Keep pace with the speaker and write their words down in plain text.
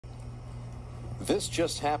This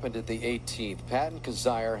just happened at the 18th. Patton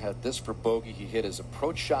Kizzire had this for bogey. He hit his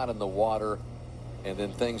approach shot in the water, and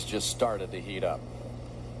then things just started to heat up.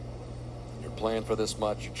 You're playing for this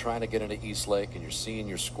much. You're trying to get into East Lake, and you're seeing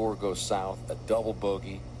your score go south. A double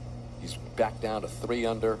bogey. He's back down to 3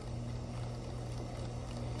 under.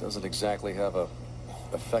 Doesn't exactly have a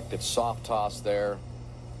effective soft toss there.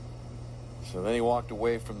 So then he walked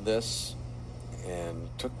away from this and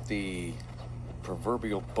took the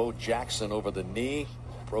proverbial Bo Jackson over the knee,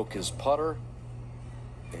 broke his putter,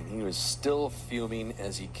 and he was still fuming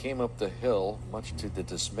as he came up the hill, much to the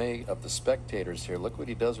dismay of the spectators here. Look what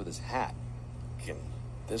he does with his hat. Can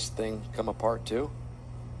this thing come apart too?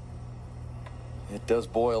 It does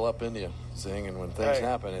boil up in you, Zing, and when things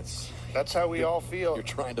happen, that's how we all feel. You're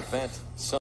trying to vent.